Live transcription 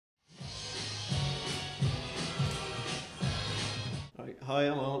Hi,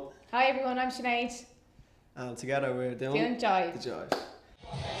 I'm Eoin. Hi everyone, I'm Sinead. And together we're doing Jive. The Jive.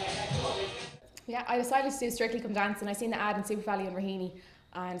 Yeah, I decided to do Strictly Come Dancing. I seen the ad in Super Valley in Raheny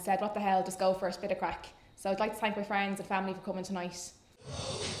and said, what the hell, just go for it, bit of crack. So I'd like to thank my friends and family for coming tonight.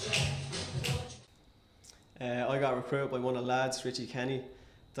 I got recruited by one of the lads, Richie Kenny.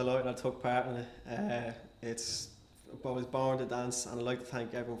 Delighted I took part in it. I was born to dance, and I'd like to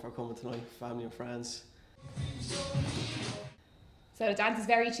thank everyone for coming tonight, family and friends. So the dance is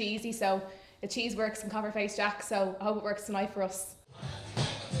very cheesy, so the cheese works in Copperface Jack, so I hope it works tonight for us.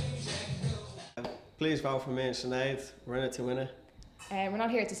 Please vote for me and Sinead. We're in it to win it. We're not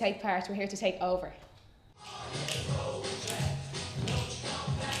here to take part, we're here to take over.